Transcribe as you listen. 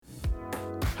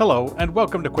Hello, and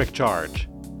welcome to Quick Charge.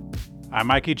 I'm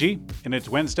Mikey G, and it's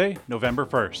Wednesday, November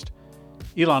 1st.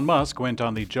 Elon Musk went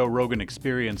on the Joe Rogan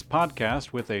Experience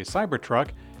podcast with a Cybertruck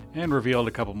and revealed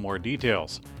a couple more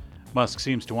details. Musk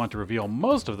seems to want to reveal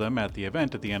most of them at the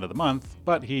event at the end of the month,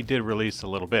 but he did release a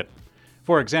little bit.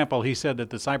 For example, he said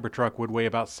that the Cybertruck would weigh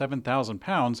about 7,000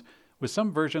 pounds, with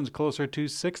some versions closer to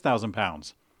 6,000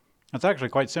 pounds. That's actually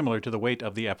quite similar to the weight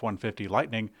of the F-150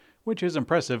 Lightning, which is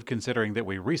impressive considering that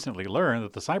we recently learned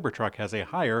that the Cybertruck has a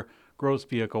higher gross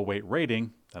vehicle weight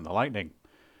rating than the Lightning.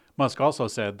 Musk also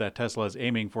said that Tesla is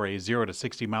aiming for a 0 to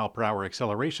 60 mile per hour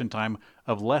acceleration time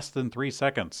of less than 3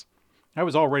 seconds. That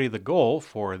was already the goal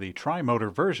for the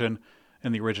tri-motor version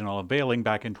in the original unveiling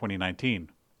back in 2019,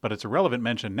 but it's a relevant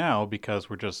mention now because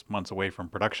we're just months away from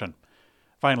production.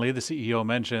 Finally, the CEO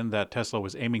mentioned that Tesla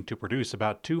was aiming to produce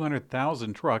about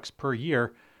 200,000 trucks per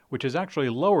year, which is actually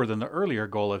lower than the earlier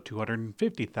goal of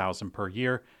 250,000 per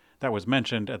year that was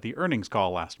mentioned at the earnings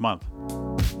call last month.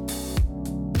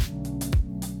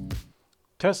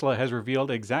 Tesla has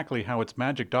revealed exactly how its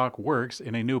Magic Dock works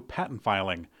in a new patent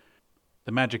filing.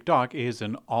 The Magic Dock is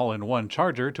an all-in-one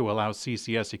charger to allow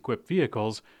CCS-equipped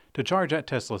vehicles to charge at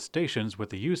Tesla stations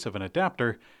with the use of an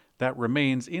adapter that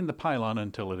remains in the pylon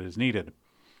until it is needed.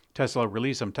 Tesla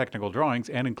released some technical drawings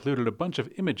and included a bunch of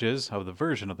images of the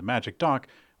version of the Magic Dock,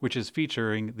 which is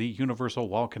featuring the Universal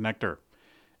Wall Connector.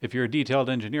 If you're a detailed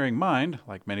engineering mind,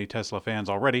 like many Tesla fans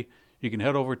already, you can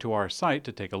head over to our site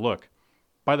to take a look.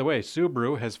 By the way,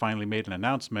 Subaru has finally made an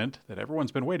announcement that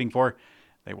everyone's been waiting for.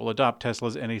 They will adopt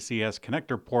Tesla's NACS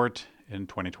connector port in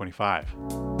 2025.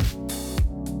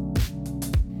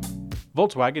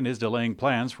 Volkswagen is delaying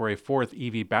plans for a fourth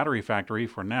EV battery factory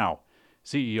for now.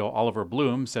 CEO Oliver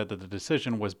Blume said that the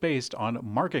decision was based on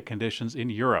market conditions in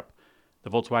Europe.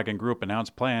 The Volkswagen Group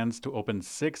announced plans to open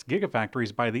 6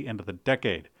 gigafactories by the end of the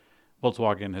decade.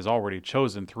 Volkswagen has already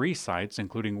chosen 3 sites,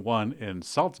 including one in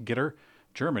Salzgitter,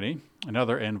 Germany,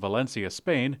 another in Valencia,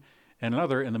 Spain, and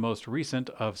another in the most recent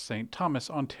of St. Thomas,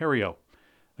 Ontario.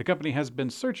 The company has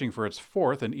been searching for its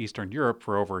fourth in Eastern Europe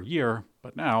for over a year,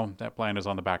 but now that plan is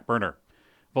on the back burner.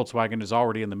 Volkswagen is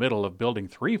already in the middle of building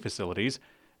 3 facilities,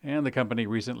 and the company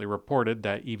recently reported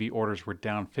that EV orders were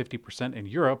down 50% in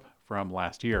Europe from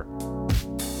last year.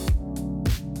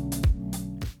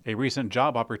 A recent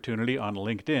job opportunity on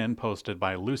LinkedIn posted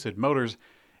by Lucid Motors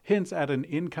hints at an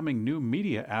incoming new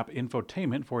media app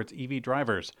infotainment for its EV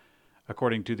drivers.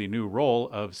 According to the new role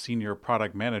of Senior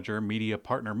Product Manager Media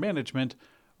Partner Management,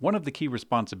 one of the key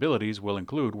responsibilities will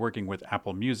include working with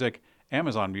Apple Music,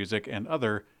 Amazon Music, and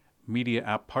other media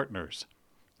app partners.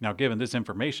 Now, given this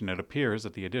information, it appears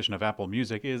that the addition of Apple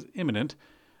Music is imminent.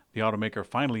 The automaker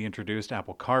finally introduced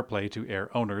Apple CarPlay to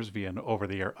Air owners via an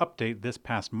over-the-air update this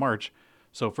past March,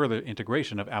 so further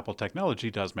integration of Apple technology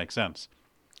does make sense.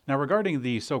 Now, regarding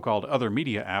the so-called other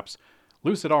media apps,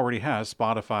 Lucid already has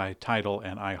Spotify, Tidal,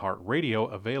 and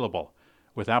iHeartRadio available.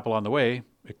 With Apple on the way,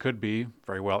 it could be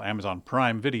very well Amazon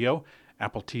Prime Video,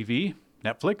 Apple TV,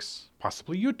 Netflix,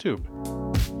 possibly YouTube.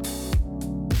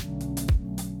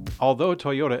 Although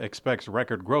Toyota expects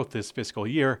record growth this fiscal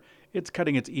year, it's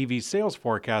cutting its EV sales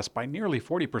forecast by nearly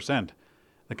 40%.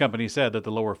 The company said that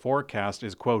the lower forecast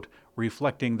is, quote,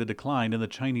 reflecting the decline in the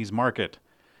Chinese market.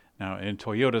 Now, in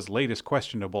Toyota's latest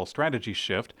questionable strategy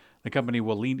shift, the company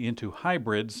will lean into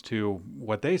hybrids to,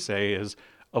 what they say is,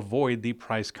 avoid the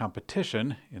price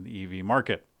competition in the EV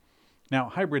market. Now,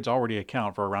 hybrids already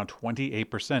account for around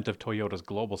 28% of Toyota's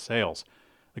global sales.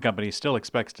 The company still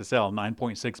expects to sell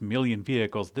 9.6 million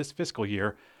vehicles this fiscal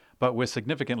year, but with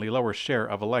significantly lower share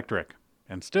of electric.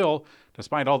 And still,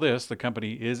 despite all this, the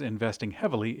company is investing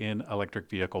heavily in electric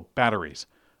vehicle batteries,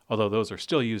 although those are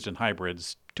still used in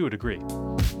hybrids to a degree.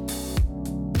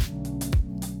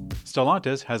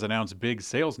 Stellantis has announced big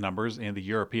sales numbers in the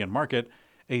European market,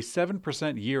 a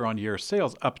 7% year-on-year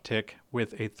sales uptick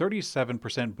with a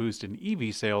 37% boost in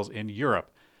EV sales in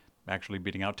Europe, actually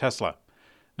beating out Tesla.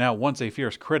 Now, once a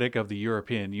fierce critic of the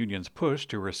European Union's push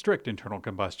to restrict internal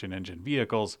combustion engine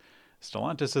vehicles,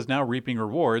 Stellantis is now reaping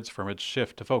rewards from its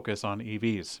shift to focus on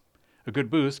EVs. A good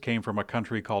boost came from a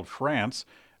country called France,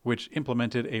 which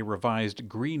implemented a revised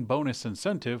green bonus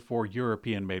incentive for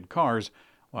European-made cars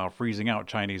while freezing out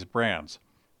Chinese brands.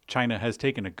 China has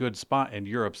taken a good spot in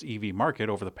Europe's EV market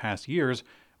over the past years,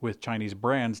 with Chinese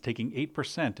brands taking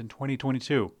 8% in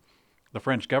 2022. The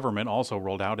French government also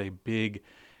rolled out a big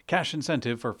cash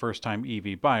incentive for first-time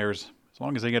EV buyers, as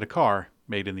long as they get a car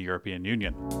made in the European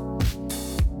Union.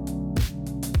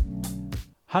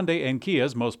 Hyundai and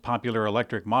Kia's most popular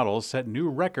electric models set new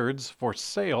records for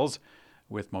sales,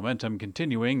 with momentum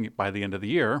continuing by the end of the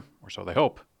year, or so they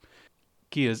hope.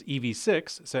 Kia's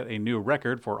EV6 set a new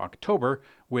record for October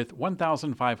with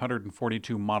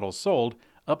 1,542 models sold,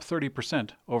 up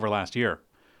 30% over last year.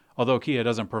 Although Kia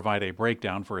doesn't provide a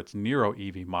breakdown for its Niro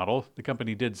EV model, the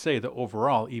company did say that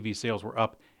overall EV sales were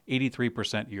up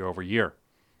 83% year over year.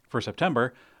 For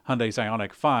September, Hyundai's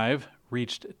Ioniq 5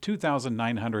 reached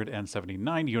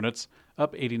 2,979 units,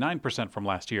 up 89% from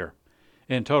last year.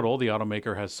 In total, the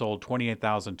automaker has sold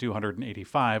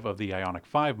 28,285 of the Ioniq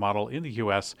 5 model in the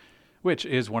U.S., which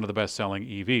is one of the best-selling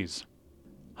EVs.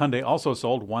 Hyundai also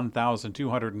sold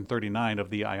 1,239 of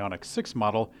the Ioniq 6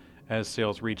 model, as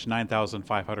sales reached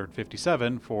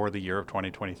 9,557 for the year of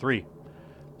 2023.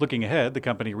 Looking ahead, the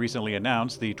company recently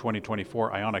announced the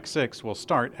 2024 Ioniq 6 will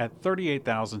start at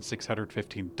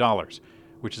 $38,615,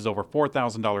 which is over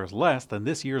 $4,000 less than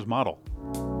this year's model.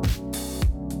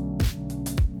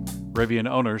 Rivian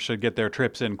owners should get their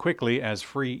trips in quickly as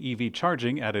free EV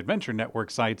charging at Adventure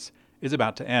Network sites is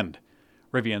about to end.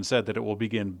 Rivian said that it will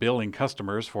begin billing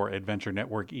customers for Adventure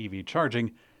Network EV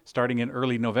charging starting in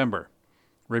early November.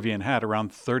 Rivian had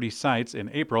around 30 sites in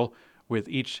April, with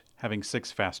each having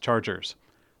 6 fast chargers.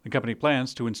 The company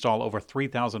plans to install over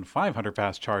 3,500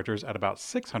 fast chargers at about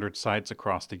 600 sites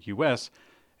across the U.S.,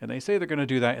 and they say they're going to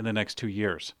do that in the next 2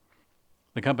 years.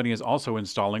 The company is also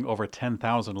installing over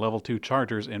 10,000 Level 2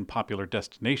 chargers in popular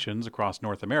destinations across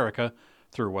North America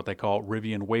through what they call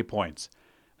Rivian Waypoints.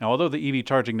 Now, although the EV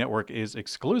charging network is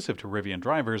exclusive to Rivian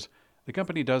drivers, the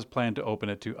company does plan to open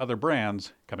it to other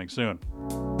brands coming soon.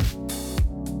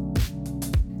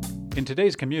 In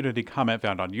today's community comment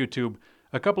found on YouTube,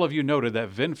 a couple of you noted that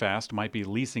VinFast might be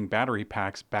leasing battery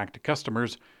packs back to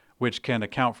customers, which can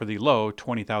account for the low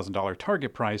 $20,000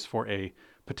 target price for a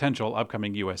potential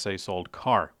upcoming USA sold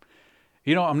car.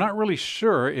 I'm not really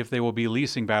sure if they will be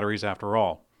leasing batteries after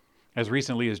all. As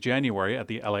recently as January at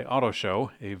the LA Auto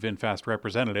Show, a VinFast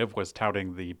representative was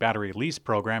touting the battery lease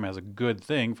program as a good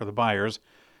thing for the buyers,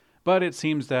 but it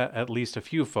seems that at least a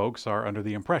few folks are under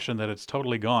the impression that it's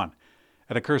totally gone.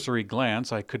 At a cursory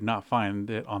glance, I could not find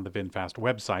it on the VinFast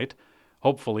website.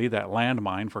 Hopefully that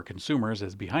landmine for consumers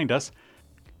is behind us.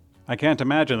 I can't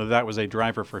imagine that was a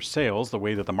driver for sales, the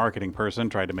way that the marketing person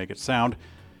tried to make it sound.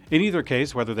 In either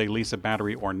case, whether they lease a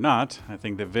battery or not, I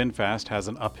think that VinFast has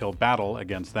an uphill battle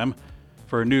against them.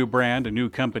 For a new brand, a new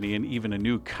company, and even a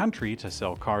new country to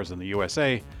sell cars in the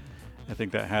USA, I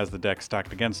think that has the deck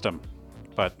stacked against them.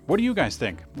 But what do you guys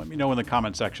think? Let me know in the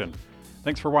comment section.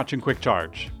 Thanks for watching Quick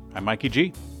Charge. I'm Mikey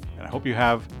G, and I hope you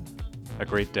have a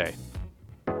great day.